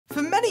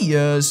many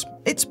years,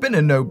 it's been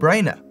a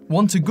no-brainer.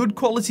 Want a good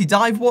quality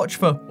dive watch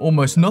for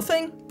almost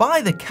nothing?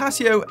 Buy the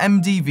Casio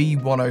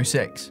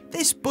MDV-106.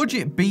 This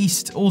budget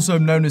beast, also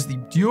known as the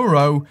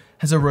Duro,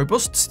 has a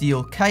robust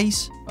steel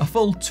case, a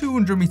full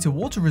 200-meter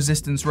water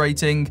resistance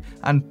rating,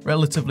 and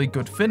relatively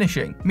good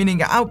finishing, meaning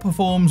it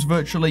outperforms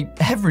virtually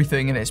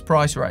everything in its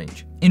price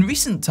range. In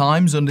recent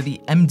times, under the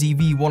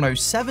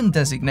MDV-107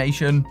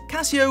 designation,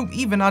 Casio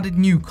even added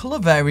new color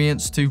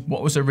variants to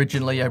what was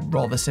originally a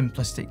rather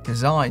simplistic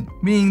design,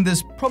 meaning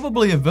there's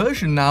probably a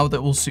version now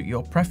that will suit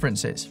your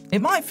preferences.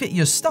 It might fit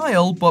your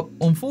style, but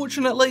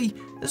unfortunately,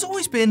 there's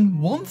always been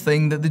one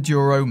thing that the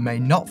Duro may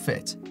not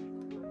fit: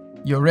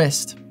 your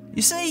wrist.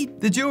 You see,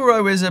 the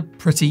Duro is a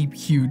pretty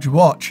huge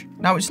watch.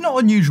 Now, it's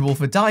not unusual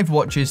for dive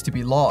watches to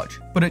be large,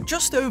 but at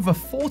just over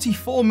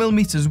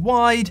 44mm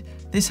wide,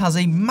 this has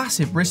a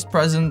massive wrist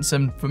presence,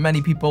 and for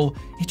many people,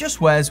 it just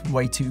wears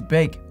way too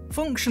big.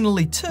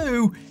 Functionally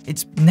too,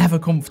 it's never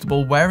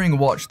comfortable wearing a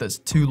watch that's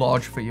too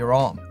large for your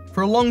arm.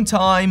 For a long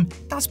time,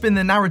 that's been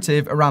the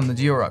narrative around the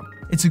Duro.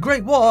 It's a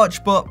great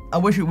watch, but I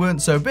wish it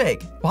weren't so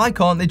big. Why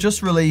can't they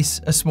just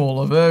release a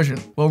smaller version?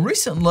 Well,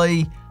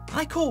 recently,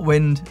 I caught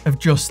wind of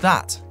just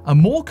that. A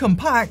more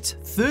compact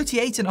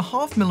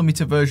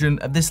 38.5mm version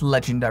of this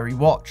legendary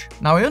watch.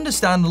 Now, I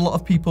understand a lot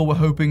of people were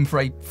hoping for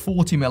a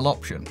 40mm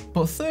option,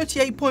 but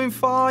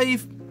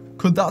 38.5,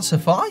 could that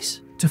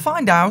suffice? To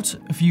find out,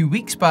 a few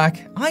weeks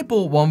back, I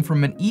bought one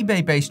from an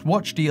eBay-based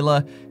watch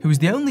dealer who was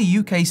the only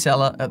UK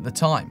seller at the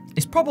time.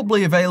 It's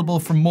probably available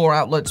from more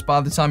outlets by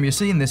the time you're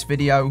seeing this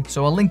video,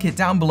 so I'll link it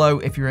down below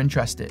if you're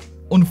interested.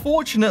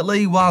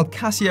 Unfortunately, while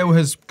Casio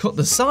has cut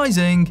the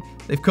sizing,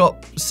 they've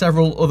cut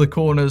several other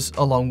corners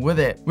along with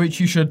it, which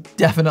you should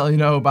definitely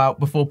know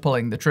about before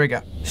pulling the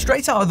trigger.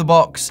 Straight out of the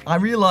box, I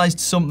realized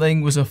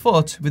something was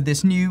afoot with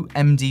this new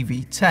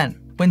MDV-10.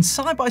 When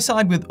side by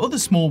side with other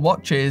small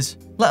watches,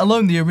 let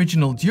alone the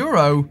original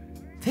Duro,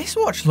 this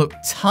watch looked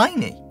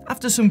tiny.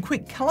 After some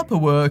quick caliper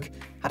work,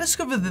 I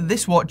discovered that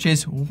this watch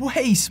is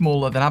way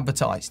smaller than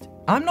advertised.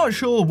 I'm not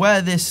sure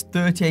where this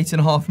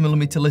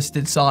 38.5mm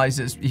listed size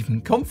has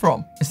even come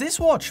from, as this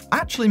watch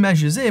actually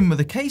measures in with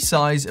a case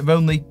size of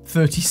only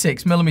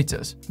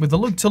 36mm, with a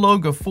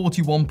lug-to-lug of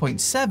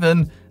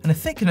 41.7 and a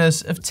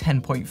thickness of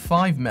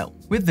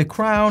 10.5mm. With the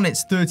crown,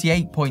 it's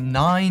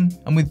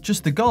 38.9, and with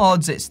just the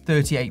guards, it's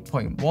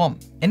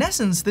 38.1. In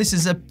essence, this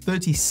is a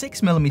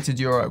 36mm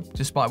Duro,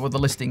 despite what the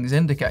listings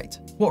indicate.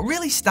 What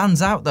really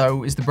stands out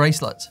though is the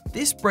bracelet.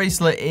 This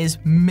bracelet is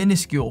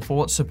minuscule for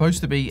what's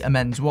supposed to be a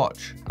men's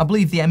watch. I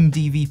believe the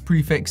MDV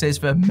prefix is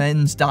for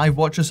men's dive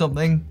watch or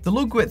something. The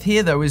lug width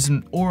here though is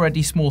an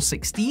already small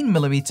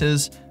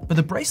 16mm, but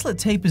the bracelet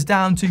tapers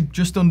down to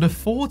just under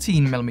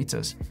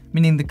 14mm,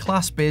 meaning the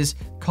clasp is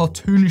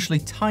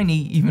cartoonishly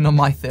tiny even on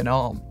my thin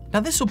arm. Now,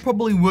 this will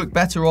probably work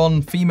better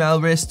on female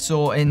wrists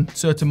or in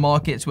certain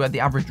markets where the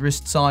average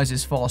wrist size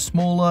is far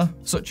smaller,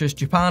 such as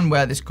Japan,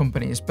 where this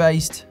company is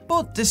based.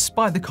 But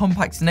despite the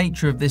compact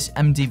nature of this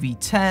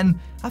MDV-10,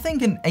 I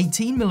think an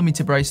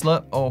 18mm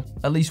bracelet, or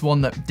at least one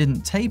that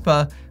didn't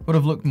taper, would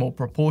have looked more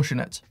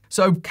proportionate.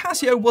 So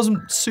Casio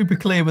wasn't super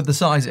clear with the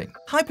sizing.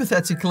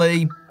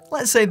 Hypothetically,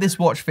 let's say this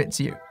watch fits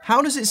you.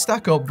 How does it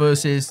stack up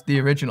versus the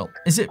original?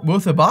 Is it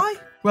worth a buy?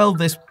 Well,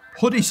 this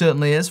hoodie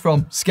certainly is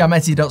from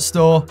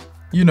scametti.store.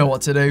 You know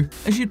what to do.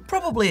 As you'd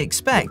probably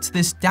expect,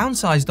 this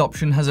downsized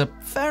option has a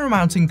fair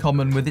amount in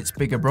common with its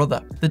bigger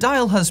brother. The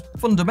dial has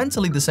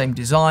fundamentally the same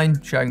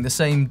design, sharing the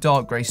same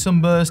dark grey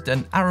sunburst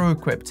and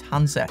arrow-equipped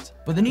handset.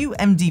 But the new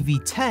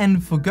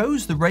MDV-10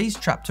 forgoes the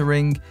raised chapter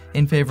ring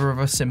in favour of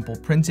a simple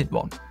printed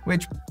one,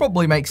 which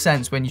probably makes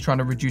sense when you're trying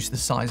to reduce the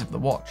size of the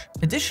watch.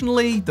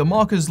 Additionally, the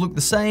markers look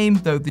the same,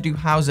 though they do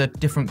house a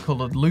different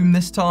coloured lume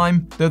this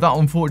time. Though that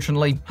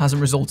unfortunately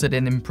hasn't resulted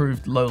in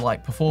improved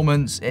low-light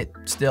performance, it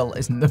still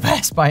isn't the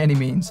best by any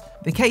means.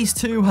 The case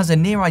too has a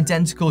near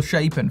identical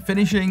shape and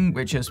finishing,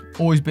 which has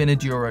always been a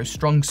Duro's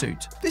strong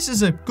suit. This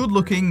is a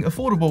good-looking,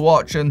 affordable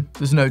watch, and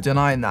there's no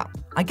denying that.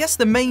 I guess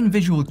the main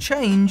visual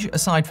change,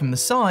 aside from the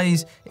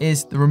size,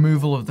 is the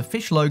removal of the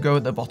fish logo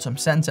at the bottom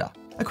center.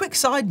 A quick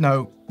side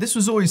note, this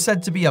was always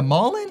said to be a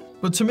marlin,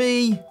 but to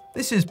me,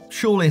 this is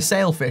surely a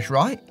sailfish,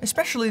 right?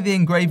 Especially the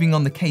engraving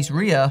on the case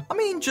rear. I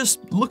mean,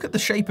 just look at the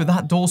shape of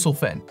that dorsal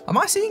fin. Am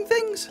I seeing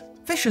things?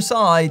 Fish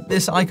aside,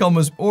 this icon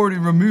was already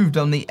removed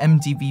on the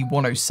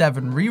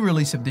MDV-107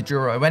 re-release of the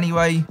Duro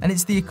anyway, and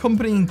it's the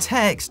accompanying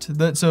text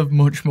that's of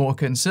much more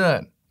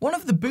concern. One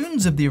of the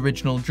boons of the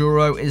original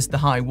Duro is the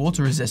high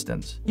water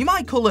resistance. You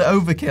might call it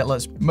overkill,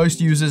 as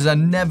most users are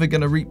never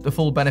going to reap the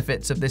full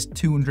benefits of this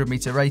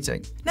 200-meter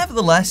rating.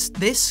 Nevertheless,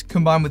 this,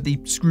 combined with the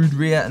screwed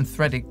rear and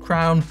threaded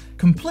crown,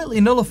 completely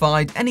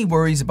nullified any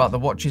worries about the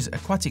watch's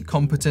aquatic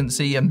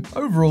competency and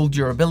overall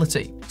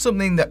durability,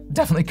 something that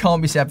definitely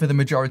can't be said for the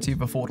majority of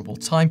affordable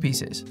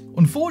timepieces.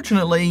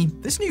 Unfortunately,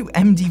 this new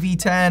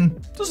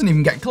MDV-10 doesn't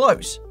even get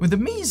close, with a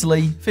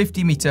measly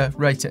 50-meter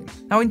rating.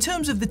 Now, in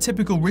terms of the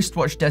typical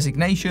wristwatch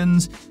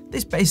designations,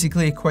 this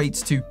basically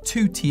equates to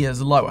 2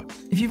 tiers lower.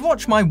 If you've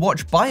watched my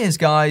watch buyer's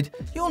guide,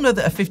 you'll know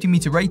that a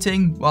 50-meter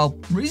rating, while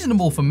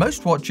reasonable for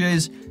most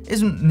watches,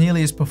 isn't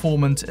nearly as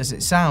performant as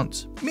it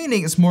sounds,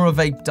 meaning it's more of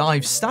a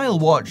dive style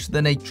watch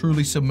than a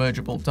truly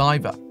submergible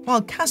diver.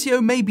 While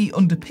Casio may be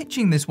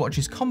underpitching this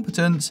watch's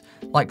competence,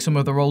 like some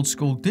of their old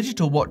school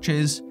digital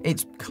watches,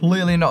 it's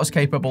clearly not as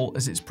capable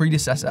as its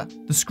predecessor.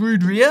 The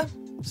screwed rear?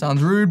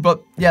 Sounds rude,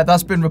 but yeah,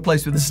 that's been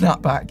replaced with a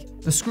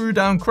snapback. The screw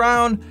down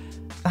crown?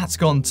 That's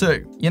gone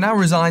too. You're now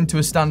resigned to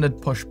a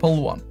standard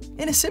push-pull one.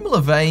 In a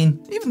similar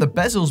vein, even the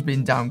bezel's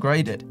been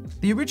downgraded.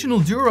 The original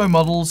Duro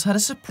models had a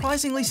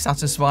surprisingly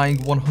satisfying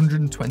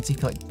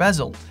 120-click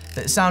bezel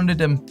that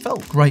sounded and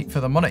felt great for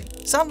the money.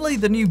 Sadly,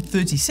 the new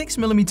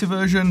 36mm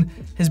version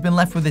has been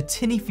left with a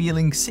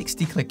tinny-feeling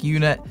 60-click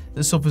unit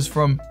that suffers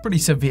from pretty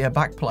severe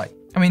backplay.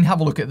 I mean, have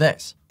a look at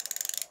this.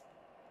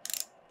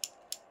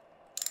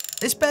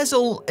 This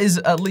bezel is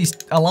at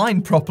least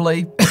aligned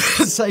properly,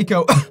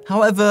 Seiko.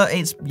 However,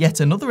 it's yet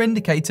another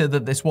indicator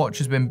that this watch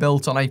has been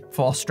built on a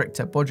far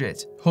stricter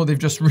budget, or they've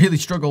just really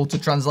struggled to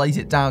translate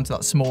it down to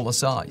that smaller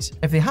size.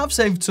 If they have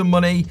saved some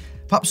money,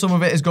 perhaps some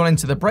of it has gone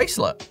into the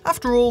bracelet.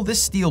 After all,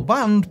 this steel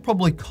band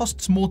probably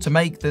costs more to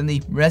make than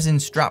the resin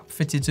strap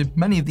fitted to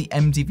many of the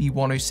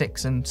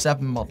MDV-106 and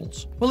 7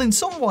 models. Well, in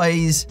some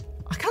ways,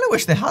 I kind of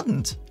wish they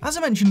hadn't. As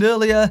I mentioned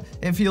earlier,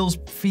 it feels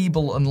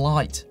feeble and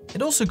light.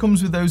 It also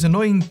comes with those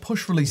annoying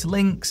push-release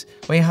links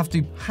where you have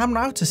to hammer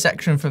out a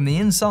section from the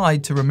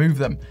inside to remove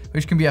them,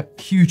 which can be a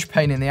huge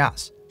pain in the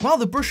ass. While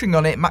the brushing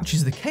on it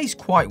matches the case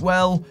quite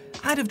well,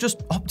 I'd have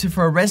just opted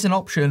for a resin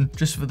option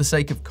just for the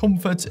sake of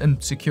comfort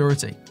and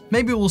security.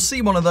 Maybe we'll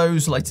see one of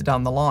those later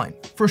down the line.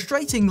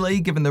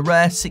 Frustratingly, given the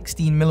rare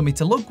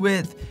 16mm lug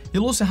width,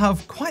 you'll also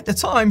have quite the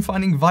time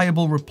finding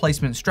viable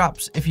replacement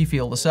straps if you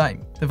feel the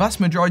same. The vast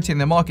majority in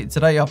the market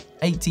today are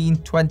 18,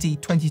 20,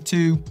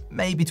 22,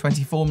 maybe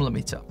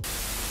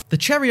 24mm. The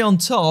cherry on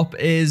top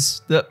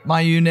is that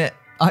my unit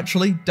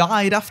actually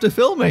died after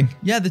filming.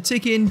 Yeah, the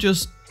ticking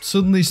just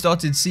suddenly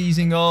started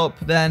seizing up,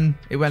 then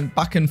it went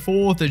back and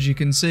forth, as you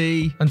can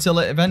see, until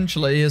it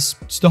eventually has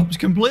stopped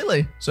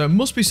completely. So it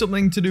must be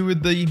something to do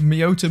with the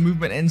Miyota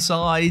movement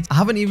inside. I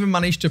haven't even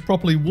managed to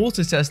properly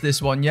water test this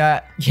one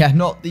yet. Yeah,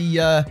 not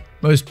the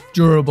most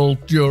durable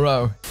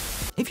Duro.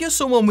 If you're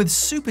someone with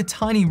super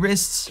tiny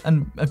wrists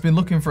and have been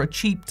looking for a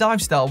cheap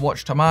dive style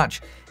watch to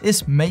match,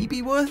 this may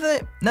be worth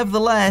it.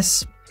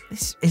 Nevertheless,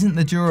 this isn't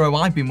the Duro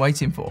I've been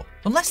waiting for.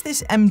 Unless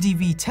this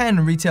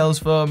MDV-10 retails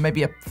for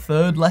maybe a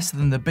third less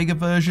than the bigger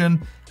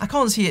version, I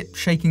can't see it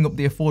shaking up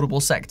the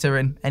affordable sector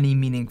in any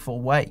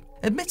meaningful way.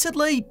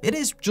 Admittedly, it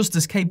is just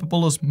as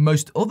capable as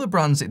most other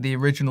brands at the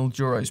original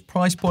Duro's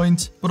price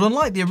point, but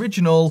unlike the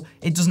original,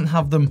 it doesn't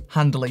have them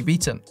handily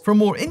beaten. For a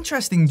more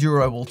interesting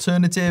Duro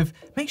alternative,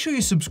 make sure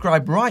you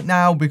subscribe right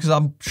now because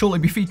I'll shortly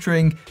be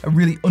featuring a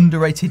really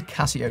underrated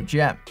Casio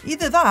gem.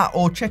 Either that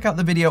or check out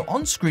the video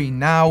on screen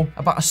now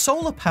about a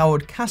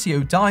solar-powered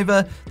Casio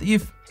diver that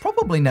you've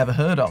probably never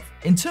heard of.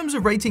 In terms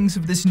of ratings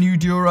of this new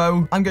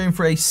Duro, I'm going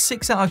for a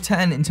 6 out of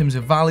 10 in terms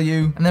of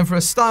value, and then for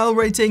a style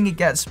rating, it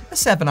gets a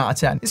 7 out of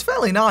 10. It's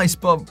fairly nice,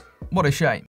 but what a shame.